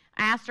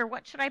 I asked her,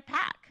 what should I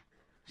pack?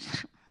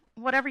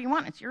 Whatever you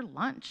want, it's your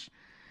lunch.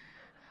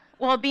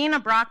 Well, being a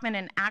Brockman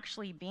and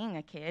actually being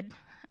a kid,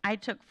 I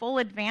took full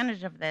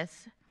advantage of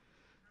this,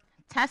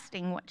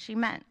 testing what she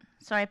meant.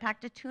 So I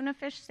packed a tuna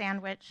fish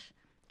sandwich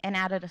and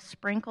added a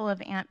sprinkle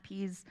of Aunt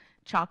P's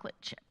chocolate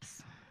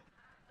chips.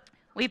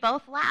 We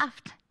both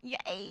laughed.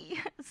 Yay,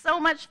 so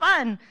much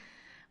fun.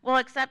 Well,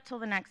 except till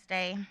the next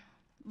day.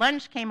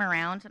 Lunch came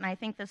around, and I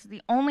think this is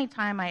the only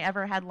time I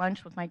ever had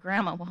lunch with my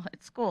grandma while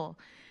at school.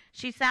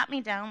 She sat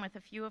me down with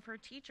a few of her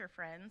teacher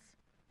friends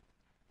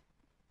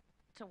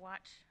to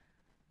watch.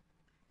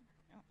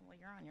 Oh, well,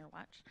 you're on your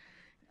watch.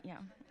 Yeah.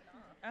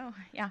 Oh,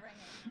 yeah.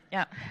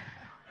 Yeah.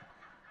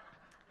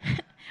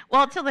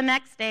 Well, till the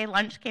next day,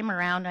 lunch came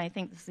around, and I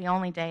think this is the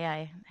only day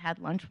I had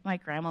lunch with my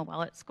grandma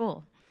while at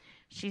school.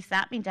 She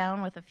sat me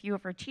down with a few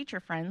of her teacher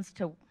friends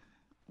to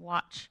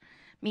watch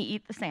me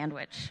eat the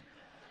sandwich.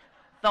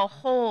 The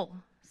whole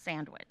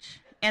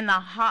sandwich in the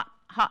hot,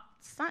 hot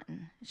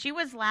sun. She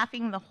was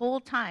laughing the whole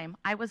time.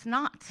 I was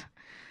not.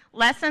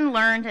 Lesson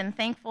learned, and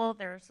thankful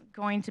there's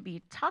going to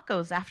be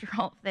tacos after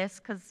all of this,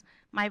 because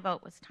my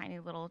vote was tiny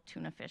little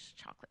tuna fish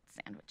chocolate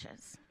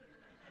sandwiches.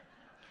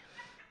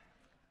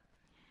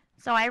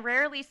 So I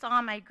rarely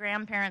saw my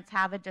grandparents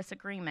have a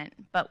disagreement,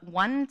 but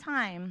one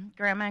time,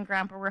 Grandma and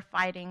Grandpa were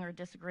fighting or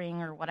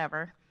disagreeing or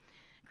whatever.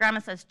 Grandma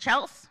says,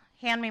 "Chels,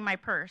 hand me my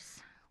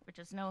purse," which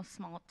is no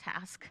small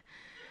task.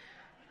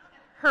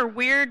 Her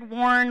weird,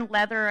 worn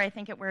leather, I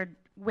think it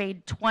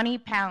weighed 20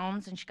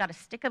 pounds, and she got a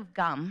stick of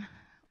gum,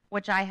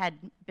 which I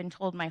had been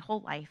told my whole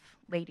life,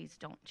 ladies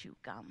don't chew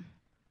gum.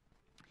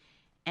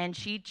 And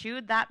she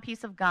chewed that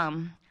piece of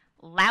gum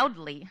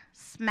loudly,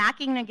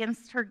 smacking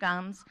against her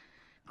gums.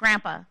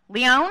 Grandpa,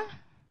 "Leone,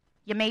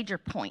 you made your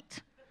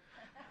point."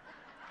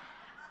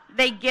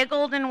 They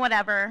giggled and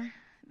whatever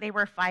they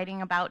were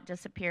fighting about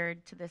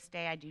disappeared. To this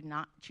day, I do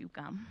not chew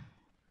gum.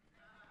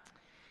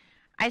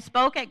 I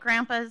spoke at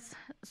Grandpa's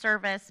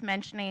service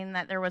mentioning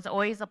that there was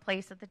always a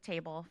place at the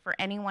table for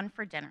anyone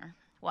for dinner.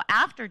 Well,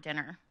 after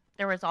dinner,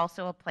 there was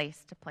also a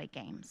place to play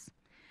games.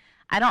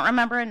 I don't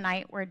remember a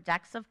night where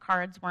decks of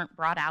cards weren't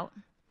brought out.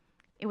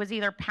 It was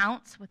either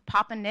Pounce with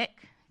Papa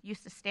Nick,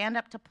 used to stand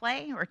up to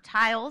play, or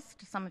Tiles,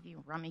 to some of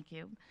you, Rummy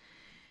Cube.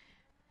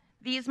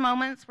 These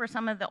moments were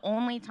some of the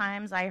only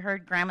times I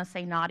heard Grandma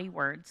say naughty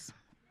words.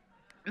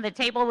 The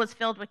table was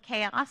filled with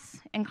chaos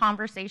and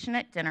conversation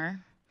at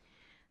dinner.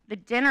 The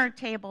dinner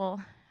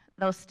table,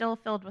 though still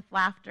filled with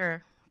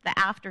laughter, the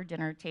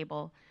after-dinner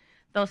table,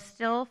 though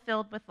still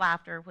filled with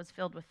laughter, was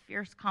filled with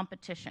fierce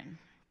competition.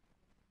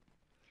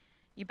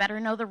 You better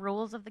know the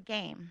rules of the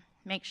game.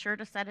 Make sure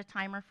to set a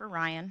timer for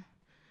Ryan.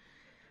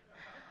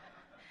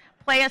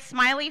 play a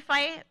smiley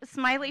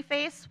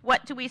face.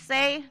 What do we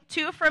say?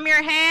 2 from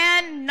your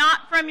hand,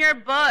 not from your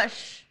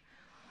bush.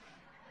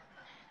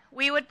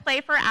 We would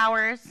play for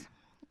hours.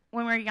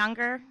 When we were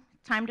younger,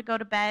 time to go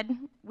to bed.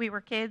 We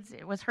were kids.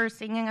 It was her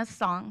singing us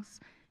songs.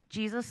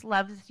 Jesus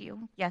loves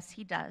you. Yes,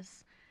 he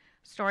does.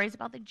 Stories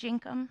about the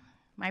Jinkum,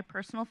 my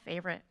personal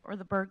favorite, or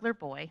the burglar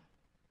boy.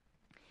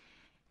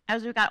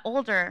 As we got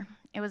older,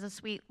 it was a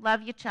sweet,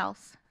 love you,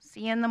 Chels.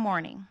 See you in the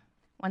morning.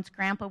 Once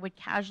Grandpa would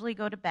casually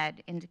go to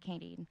bed,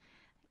 indicating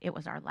it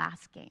was our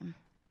last game.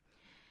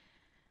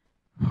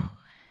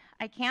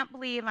 I can't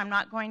believe I'm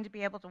not going to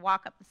be able to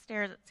walk up the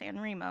stairs at San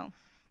Remo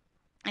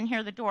and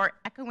hear the door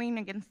echoing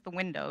against the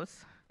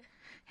windows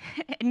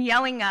and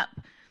yelling up,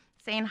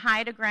 saying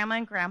hi to Grandma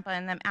and Grandpa,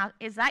 and them,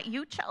 is that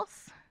you,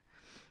 Chels?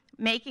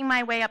 Making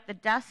my way up the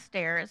dust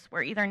stairs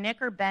where either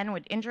Nick or Ben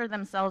would injure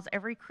themselves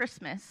every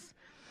Christmas,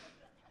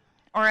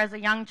 or as a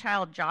young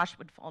child, Josh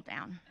would fall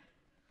down.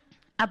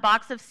 A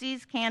box of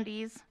See's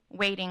candies,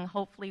 waiting,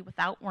 hopefully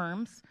without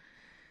worms.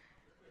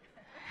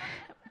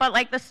 But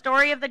like the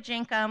story of the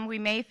Jinkum, we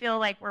may feel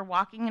like we're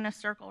walking in a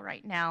circle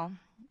right now,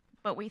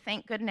 but we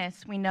thank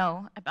goodness we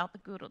know about the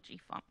Goodle-G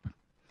Fump.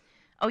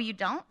 Oh, you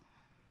don't?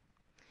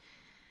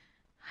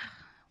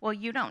 Well,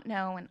 you don't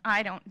know, and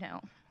I don't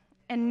know,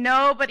 and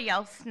nobody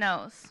else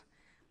knows.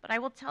 But I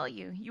will tell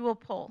you, you will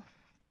pull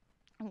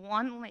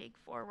one leg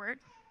forward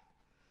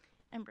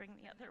and bring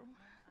the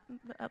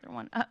other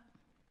one up.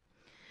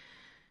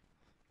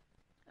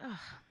 Ugh.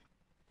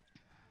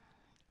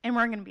 And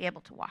we're going to be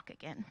able to walk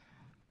again.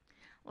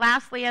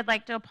 Lastly, I'd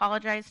like to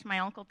apologize to my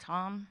Uncle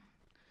Tom.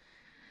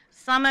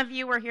 Some of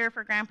you were here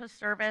for Grandpa's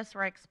service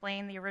where I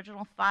explained the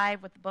original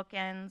 5 with the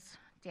bookends.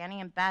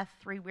 Danny and Beth,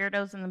 3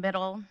 weirdos in the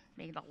middle.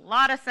 Made a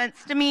lot of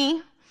sense to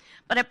me.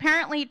 But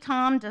apparently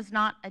Tom does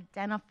not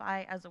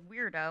identify as a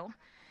weirdo.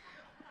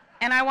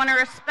 And I want to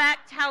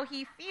respect how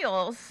he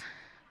feels.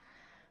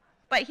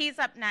 But he's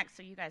up next,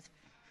 so you guys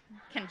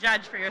can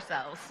judge for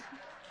yourselves.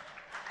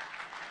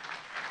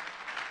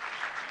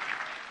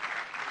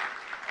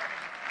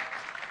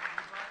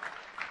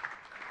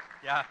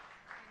 Yeah.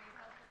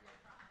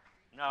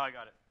 No, I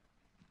got it.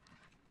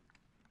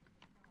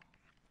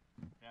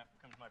 Yeah,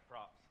 comes my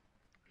props.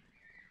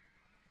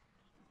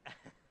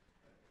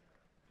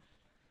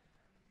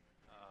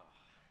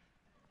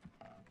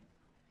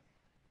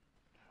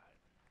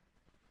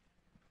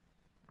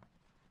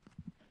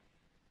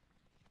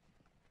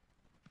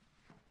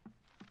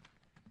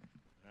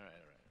 All right.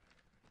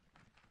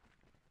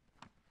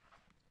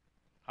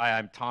 Hi,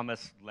 I'm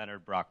Thomas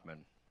Leonard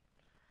Brockman.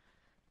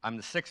 I'm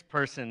the 6th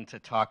person to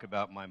talk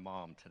about my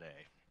mom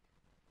today.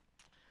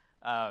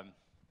 I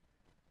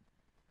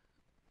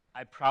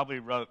probably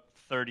wrote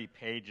 30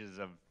 pages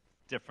of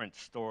different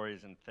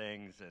stories and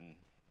things, and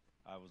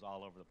I was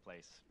all over the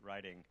place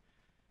writing,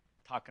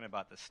 talking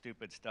about the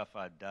stupid stuff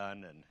I'd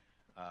done,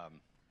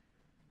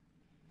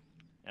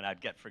 and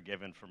I'd get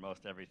forgiven for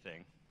most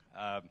everything.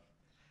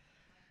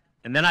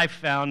 And then I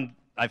found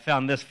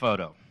this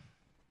photo,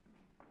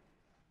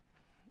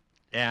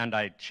 and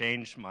I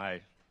changed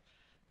my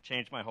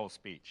whole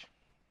speech.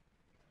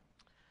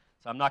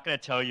 So I'm not going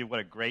to tell you what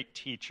a great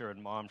teacher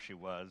and mom she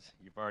was.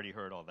 You've already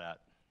heard all that.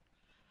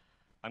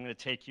 I'm going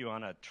to take you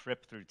on a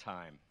trip through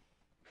time,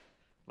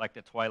 like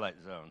the Twilight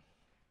Zone.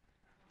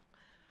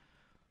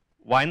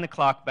 Wind the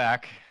clock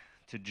back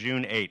to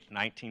June 8,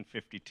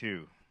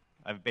 1952.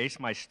 I've based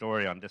my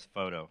story on this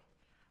photo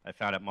I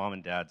found at Mom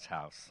and Dad's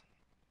house.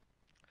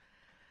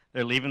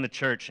 They're leaving the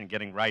church and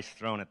getting rice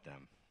thrown at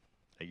them.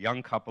 A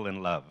young couple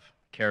in love,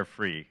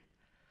 carefree,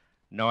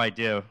 no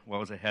idea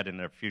what was ahead in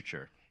their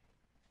future.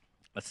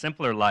 A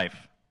simpler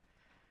life.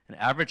 An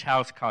average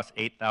house cost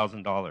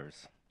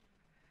 $8,000.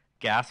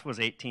 Gas was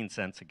 18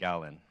 cents a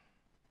gallon.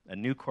 A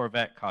new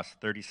Corvette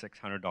cost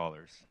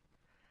 $3,600.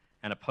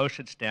 And a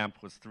postage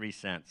stamp was 3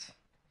 cents.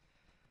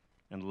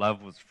 And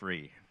love was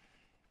free.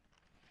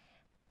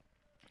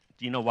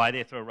 Do you know why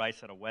they throw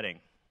rice at a wedding?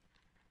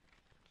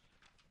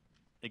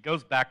 It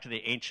goes back to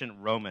the ancient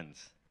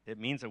Romans. It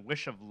means a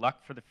wish of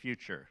luck for the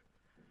future,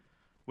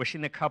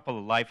 wishing the couple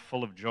a life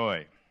full of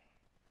joy.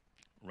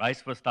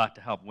 Rice was thought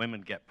to help women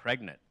get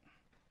pregnant.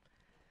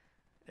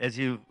 As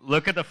you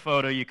look at the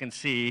photo, you can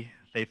see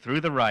they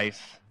threw the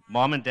rice.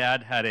 Mom and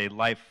Dad had a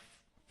life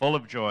full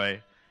of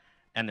joy,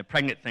 and the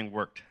pregnant thing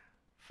worked.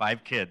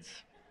 5 kids.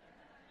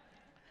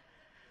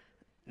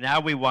 Now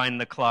we wind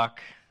the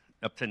clock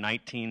up to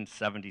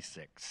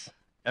 1976.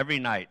 Every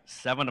night,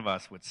 7 of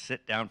us would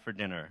sit down for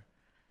dinner.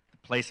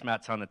 The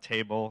placemats on the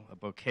table, a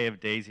bouquet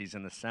of daisies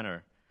in the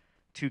center,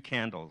 2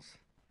 candles.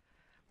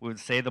 We would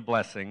say the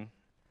blessing.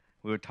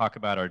 We would talk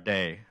about our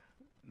day.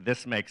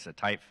 This makes a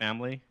tight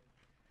family,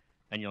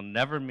 and you'll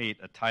never meet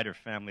a tighter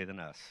family than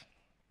us.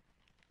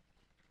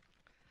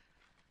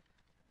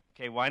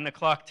 Okay, wind the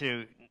clock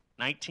to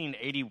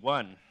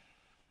 1981.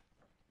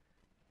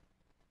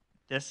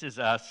 This is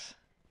us.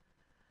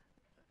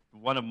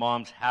 One of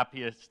Mom's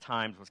happiest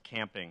times was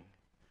camping.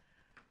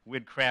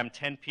 We'd cram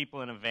 10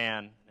 people in a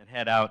van and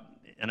head out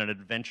on an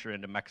adventure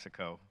into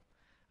Mexico,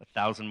 a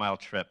 1,000-mile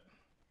trip.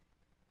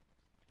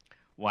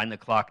 wind the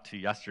clock to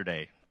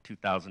yesterday,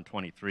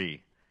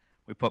 2023.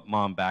 We put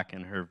Mom back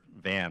in her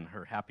van,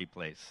 her happy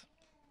place.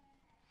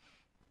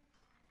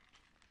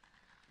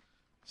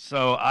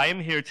 So I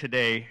am here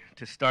today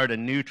to start a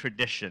new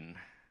tradition.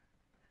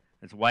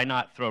 It's why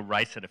not throw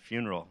rice at a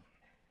funeral?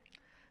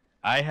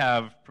 I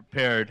have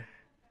prepared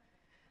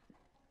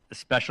a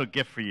special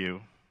gift for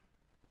you,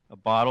 a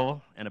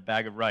bottle and a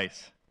bag of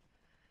rice.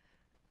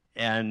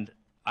 And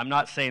I'm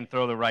not saying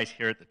throw the rice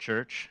here at the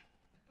church.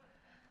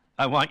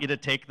 I want you to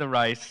take the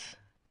rice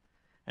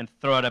and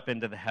throw it up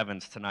into the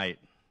heavens tonight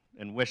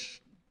and wish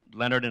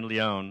Leonard and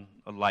Leone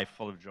a life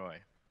full of joy.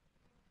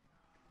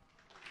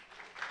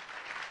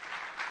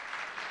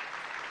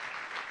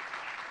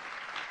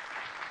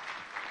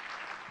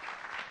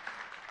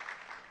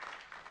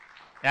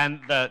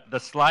 And the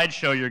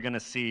slideshow you're going to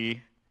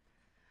see,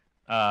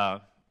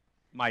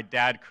 my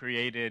dad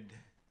created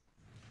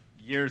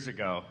years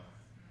ago,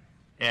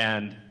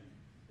 and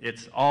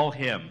it's all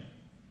him.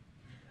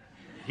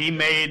 He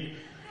made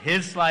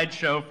his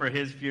slideshow for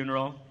his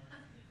funeral.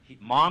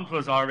 Mom's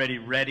was already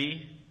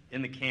ready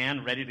in the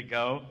can, ready to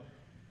go.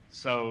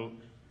 So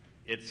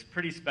it's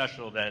pretty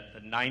special that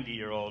a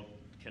 90-year-old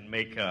can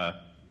make an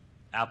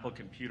Apple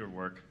computer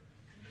work,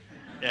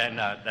 and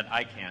that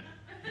I can't.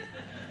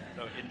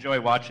 So enjoy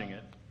watching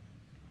it.